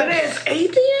 nigga. Right. But as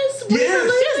atheists, we ain't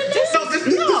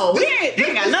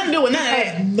got nothing to do with none of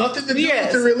that. Nothing to do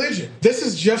with the religion. This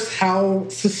is just how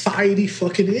society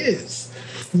fucking is.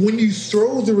 When you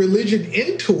throw the religion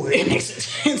into it, it makes it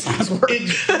 10 times worse.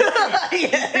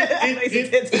 It makes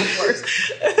it 10 times worse.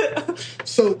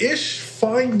 So Ish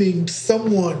finding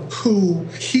someone who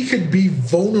he could be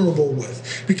vulnerable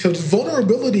with, because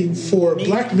vulnerability for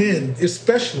black men,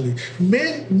 especially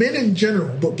men in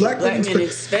general, but black men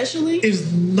especially,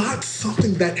 is not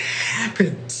something that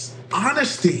happens.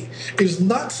 Honesty is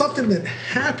not something that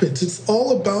happens. It's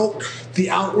all about the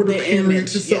outward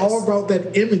appearance. It's all about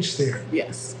that image there.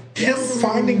 Yes. Him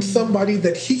finding somebody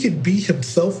that he could be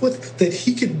himself with, that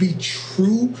he could be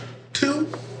true to,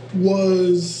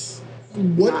 was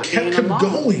what not kept him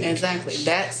going. Exactly.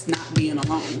 That's not being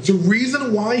alone. The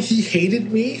reason why he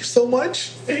hated me so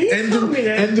much, and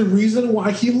the reason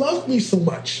why he loved me so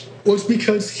much. was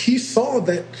because he saw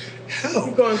that, hell,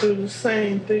 You're going through the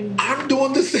same thing. I'm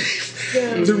doing the same.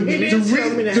 Yeah. The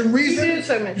reason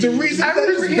that it's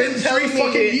been 3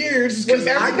 fucking years is because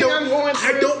I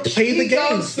don't play the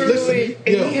games. Listen,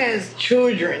 he has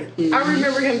children. I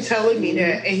remember him telling me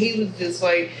that, and he was just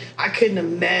like, I couldn't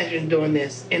imagine doing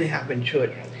this and having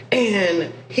children.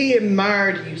 And he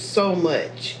admired you so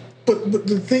much. But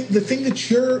the thing that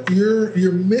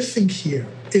you're missing here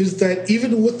is that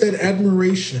even with that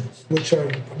admiration, which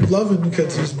I'm loving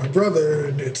because he's my brother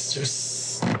and it's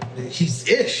just he's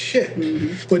ish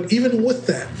shit. But even with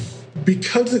that,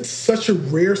 because it's such a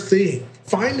rare thing,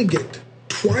 finding it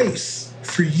twice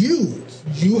for you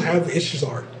have issues,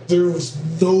 Art. There was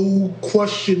no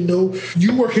question,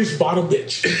 you were his bottom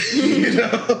bitch. You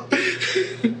know,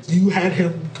 you had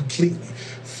him completely.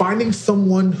 Finding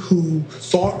someone who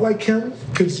thought like him,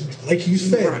 because, like you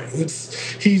said,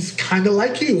 he's kind of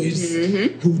like you. He's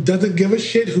who doesn't give a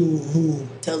shit, who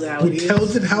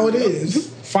tells it how it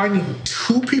is. Finding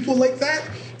 2 people like that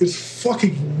is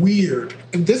fucking weird.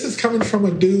 And this is coming from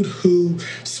a dude who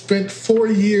spent 4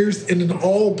 years in an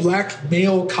all-black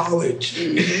male college.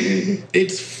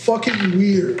 It's fucking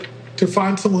weird to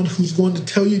find someone who's going to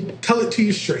tell it to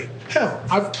you straight. Hell,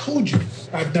 I've told you.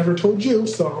 I've never told you,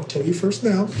 so I'll tell you first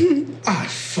now. I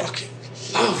fucking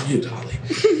love you, Dolly.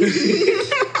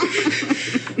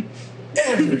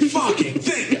 Every fucking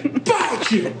thing about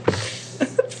you.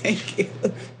 Thank you.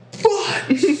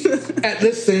 But at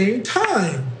the same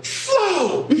time,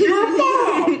 Flo, your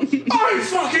mom, I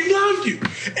fucking love you.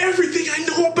 Everything I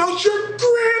know about your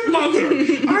grandmother,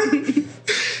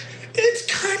 it's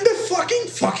kind of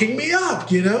fucking me up,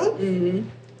 you know?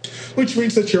 Which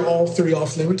means that you're all 3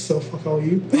 off limits, so fuck all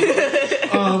you. I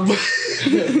don't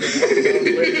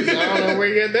know where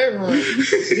you get that from.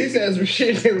 He says some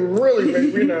shit that really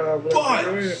make me not. But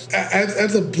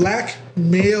as a black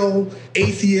male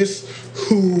atheist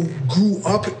who grew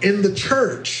up in the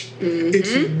church,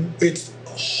 it's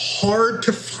hard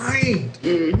to find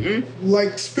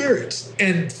like spirits.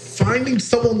 And finding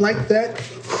someone like that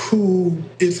who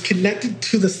is connected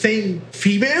to the same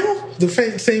female, the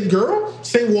same girl,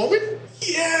 same woman,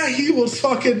 yeah, he was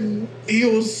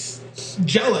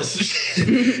jealous.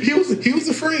 he was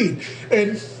afraid.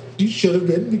 And you should have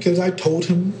been, because I told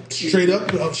him straight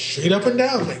up and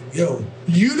down, like, yo,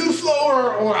 you do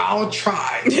Flo or I'll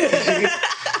try.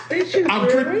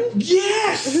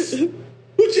 Yes!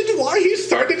 Which is why he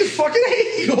started to fucking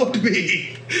hate on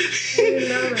me.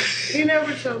 He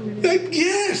never told me that. Like,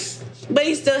 yes. But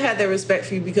he still had that respect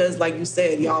for you because, like you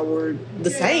said, y'all were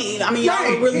the same. I mean, y'all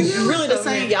were really the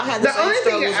same. Y'all had the same struggles.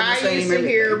 The only thing I used to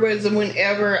hear was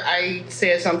whenever I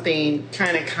said something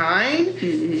kind of kind,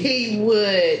 he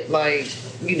would, like,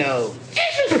 you know,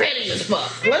 it's just petty as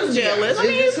fuck. Let's jealous. I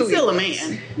mean, he's still a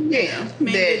man. Yeah.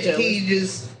 That he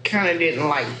just kind of didn't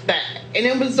like that. And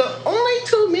it was the only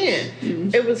 2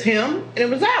 men. It was him and it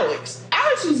was Alex.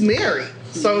 Alex was married,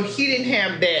 so he didn't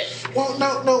have that. Well,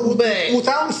 no. With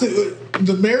Alex,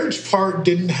 the marriage part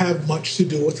didn't have much to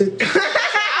do with it.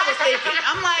 I was thinking,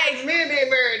 I'm like, men being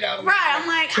married though. Right, I'm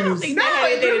like, I don't think that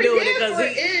had anything to do with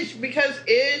it because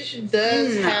Ish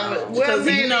does have it. Well,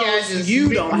 he knows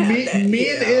you don't have that. Me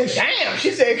and Ish. Damn,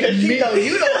 she said because she knows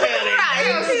you don't have that.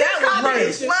 Damn, that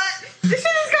was right. Did she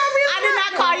just call me a slut? I did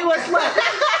not call you a slut.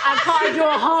 I called you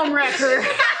a home wrecker.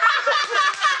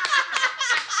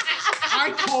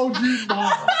 I called you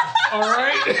mom. All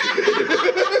right?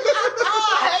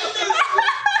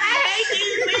 I hate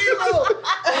these people.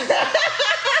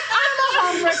 I'm a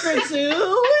home wrecker too.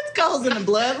 It goes in the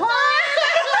bloodline.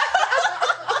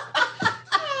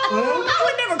 I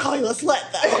would never call you a slut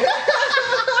though.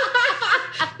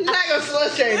 You're not gonna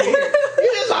slut shame me.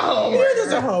 You're just a home wrecker. You're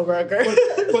just a home wrecker.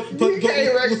 But you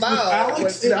can't wreck my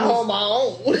Alex.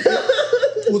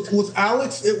 With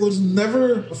Alex, it was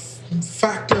never a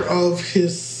factor of him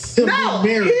being married.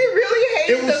 He really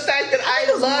hated the fact that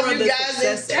I love you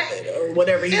guys or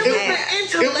whatever he had. It was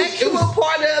the intellectual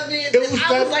part of it. I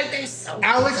was like, that's so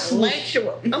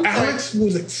intellectual. Alex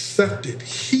was accepted.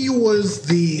 He was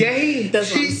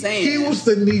that's what I'm saying. He was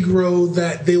the Negro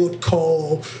that they would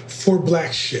call for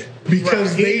black shit.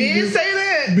 Because he did say that.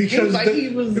 Because he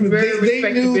was very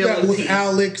they knew that with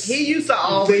Alex, he used to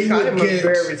always call him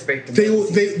very respectable.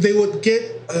 They would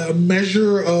get a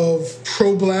measure of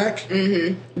pro-black,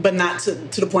 but not to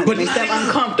the point that makes them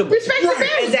uncomfortable.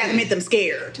 Respectability. Exactly, made them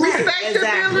scared.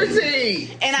 Respectability.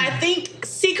 Exactly. And I think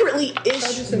secretly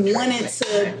Ish wanted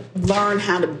to learn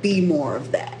how to be more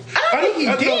of that. I don't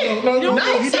think he did. He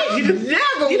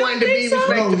never wanted to be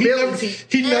respectability.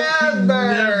 He never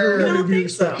wanted to be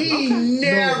respectable. He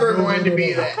never wanted to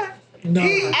be that.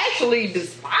 He actually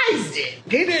despised it.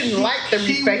 He didn't like the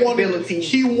respectability.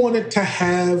 He wanted to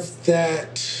have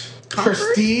that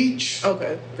prestige.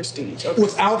 Okay, prestige. Okay.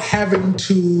 Without having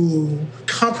to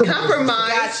compromise.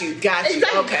 Got you. Exactly.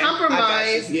 Okay.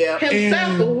 Compromise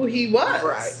himself for who he was.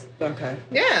 Right. Okay.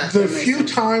 Yeah. The few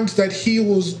times that he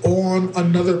was on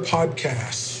another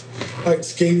podcast, like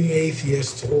Scathing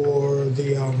Atheist or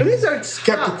the these are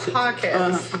Skeptical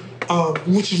podcasts.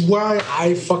 Which is why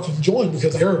I fucking joined,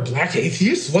 because there are black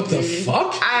atheists. What the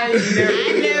fuck? I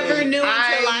never knew until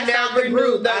I found the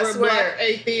group. I swear.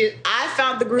 I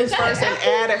found the group first and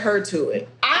added her to it.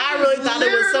 I really thought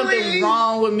there was something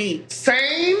wrong with me.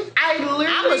 Same.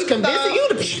 I was convincing you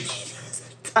to be.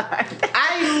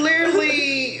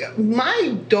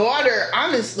 My daughter,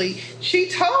 honestly, she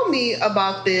told me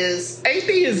about this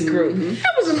atheist group.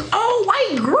 That was an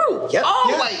all-white group. Yep.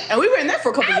 All white. And we were in there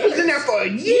for a couple years. I was in there for a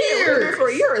year. Yeah, we were there for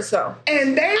a year or so.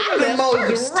 And they were the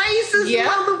most racist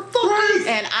motherfuckers.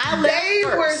 And I left They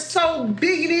were so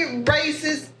bigoted,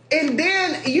 racist. And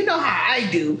then, you know how I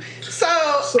do. So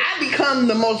I become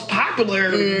the most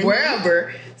popular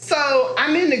wherever. So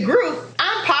I'm in the group.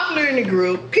 I'm popular in the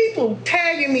group. People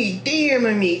tagging me,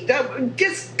 DMing me,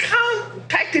 just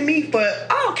contacting me for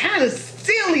all kind of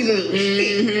silly little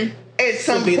shit. At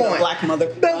some point, the black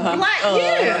mother.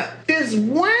 Yeah. This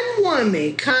one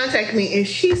woman contacted me and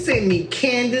she sent me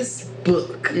Candace's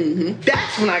book.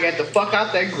 That's when I got the fuck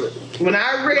out that group. When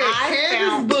I read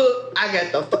Candace's book, I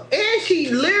got the fuck. And she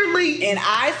literally. And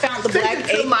I found the black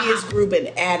atheist group and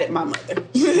added my mother.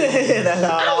 That's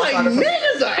how I'm like,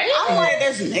 niggas are atheists. I'm like,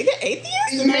 there's nigga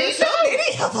atheists? Me too.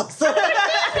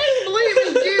 They believe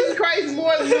in Jesus Christ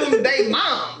more than they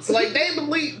moms. Like, they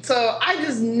believe. So I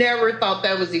just never thought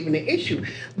that was even an issue.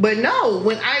 But no,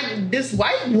 when this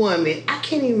white woman, I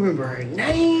can't even remember her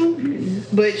name,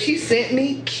 but she sent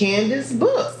me Candace's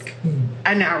book.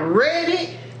 And I read it,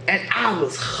 and I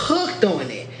was hooked on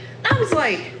it. I was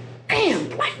like, damn,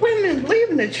 black women believe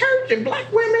in the church, and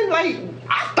black women, like,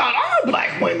 I thought all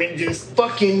black women just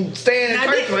fucking stay in the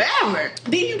church forever.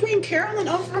 Did you bring Carolyn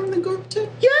over from the group too?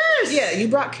 Yes. Yeah, you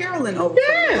brought Carolyn over.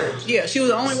 Yeah. Yeah, she was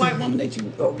the only white woman that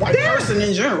white person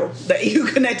in general that you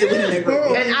connected with in that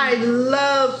group. And I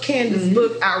love Candace's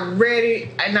book. I read it,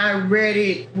 and I read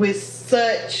it with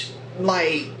such,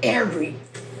 like, every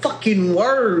fucking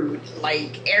word,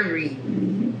 like, every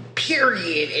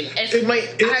period and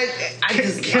exclamation. I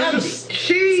just loved it.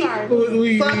 She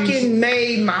fucking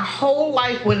made my whole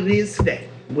life what it is today.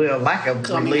 Well, like a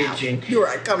religion. You're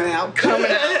right, coming out.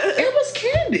 It was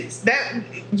Candace.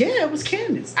 It was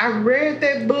Candace. I read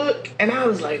that book and I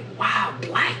was like, wow,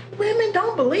 black women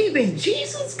don't believe in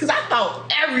Jesus? Because I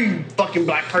thought every fucking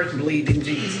black person believed in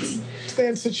Jesus.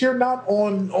 And since you're not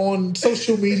on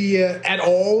social media at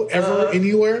all, ever,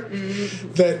 anywhere,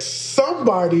 that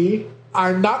somebody,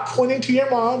 I'm not pointing to your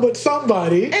mom, but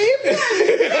somebody. And he literally,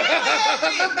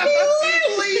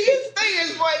 his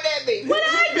fingers pointing at me. What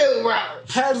I do wrong?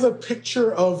 Has a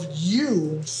picture of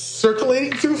you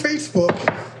circulating through Facebook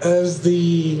as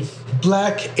the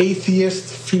black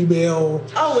atheist female.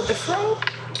 Oh, with the fro?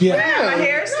 Yeah. My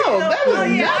hair still. No, that was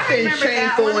nothing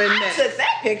shameful in that. I took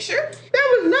that picture. There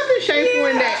was nothing shameful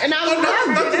in that, and I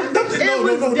loved it. It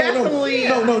was definitely.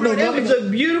 It was a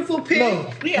beautiful pic.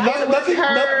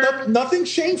 Nothing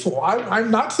shameful. I'm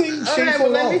not saying shameful. Okay,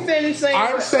 well, let me finish saying.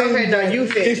 I'm saying okay, no, you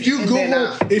finish. If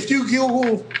you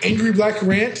Google Angry Black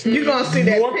Rant, you're gonna see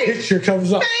that more picture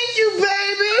comes up. Thank you, baby.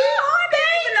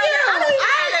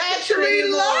 I actually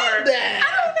love that. I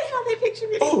don't think how they picture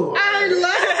me. I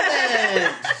love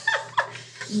that.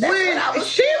 When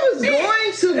she was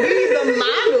going to be the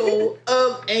model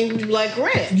of Angry Black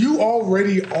Rant. You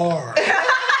already are.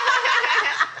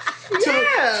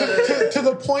 To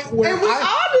the point where and we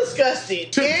all discussed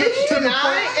it. And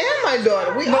my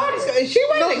daughter. We all discussed it. She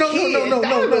wasn't a kid.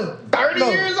 No. 30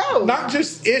 years old. Not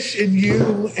just Ish and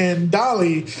you and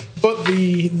Dolly, but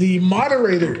the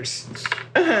moderators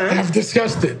have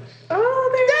discussed it.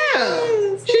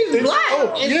 She's black.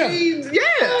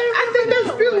 I think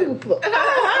that's beautiful. I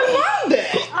love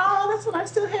that. Oh, that's when I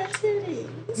still had titties.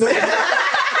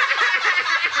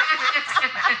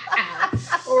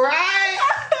 Right?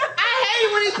 I hate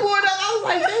when he pulled up. I was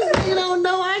like, this nigga don't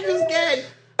know. I just got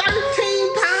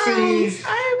 13 pounds. I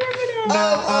remember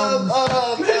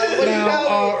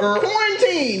that.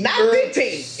 Quarantine, not 15.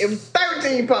 It was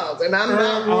 13 pounds, and I'm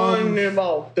not running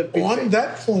off the 15. On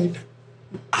that point,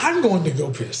 I'm going to go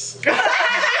piss.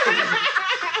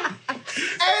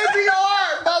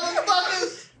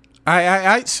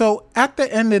 So at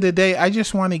the end of the day, I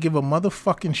just want to give a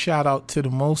motherfucking shout out to the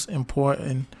most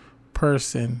important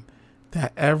person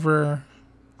that ever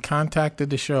contacted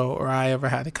the show or I ever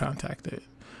had to contact it.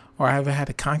 Or I ever had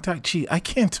to contact. Gee, I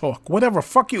can't talk. Whatever.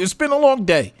 Fuck you. It's been a long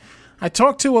day. I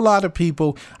talked to a lot of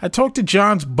people. I talked to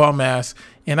John's bum ass,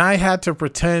 and I had to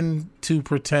pretend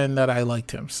that I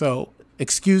liked him. So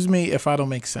excuse me if I don't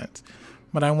make sense.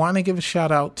 But I want to give a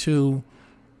shout out to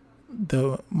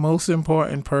the most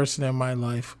important person in my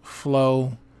life,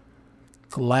 Flo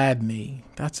Gladney.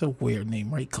 That's a weird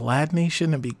name, right? Gladney?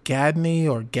 Shouldn't it be Gadney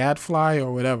or Gadfly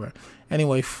or whatever?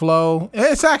 Anyway, Flo.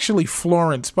 It's actually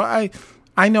Florence, but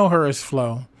I know her as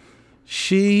Flo.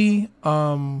 She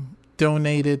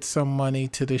donated some money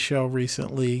to the show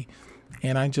recently,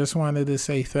 and I just wanted to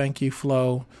say thank you,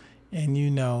 Flo. And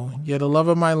you know, you're the love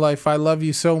of my life. I love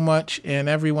you so much, and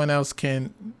everyone else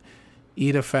can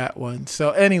eat a fat one.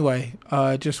 So anyway,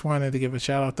 just wanted to give a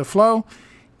shout out to Flo,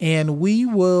 and we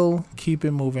will keep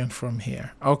it moving from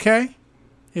here. Okay?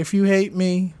 If you hate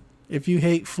me, if you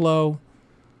hate Flo,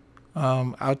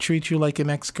 I'll treat you like an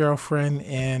ex-girlfriend,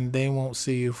 and they won't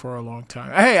see you for a long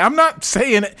time. Hey, I'm not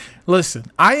saying it. Listen,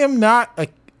 I'm not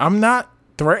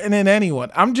threatening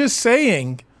anyone. I'm just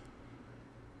saying,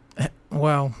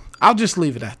 well, I'll just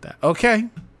leave it at that. Okay?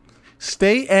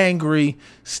 Stay angry,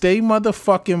 stay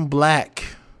motherfucking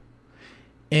black,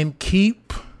 and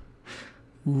keep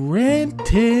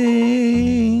renting.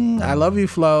 I love you,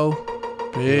 Flo.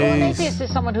 Peace. Well, an atheist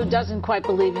is someone who doesn't quite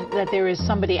believe that there is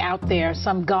somebody out there,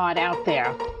 some God out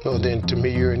there. Well, then to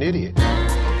me, you're an idiot.